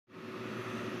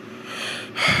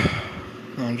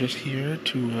I'm just here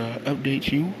to update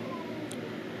you.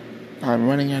 I'm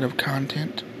running out of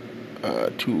content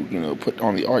to put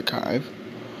on the archive,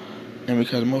 and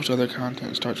because most other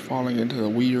content starts falling into the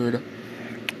weird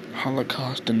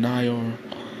Holocaust denial,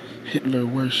 Hitler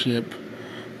worship,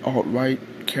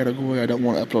 alt-right category, I don't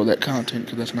want to upload that content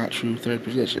because that's not true third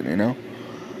position,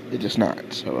 It's just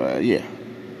not. So, yeah.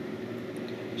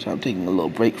 So I'm taking a little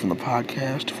break from the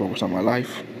podcast to focus on my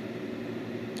life.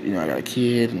 I got a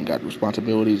kid and got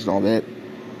responsibilities and all that.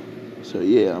 So,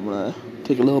 yeah, I'm going to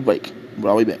take a little break, but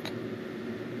I'll be back.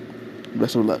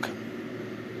 Best of luck.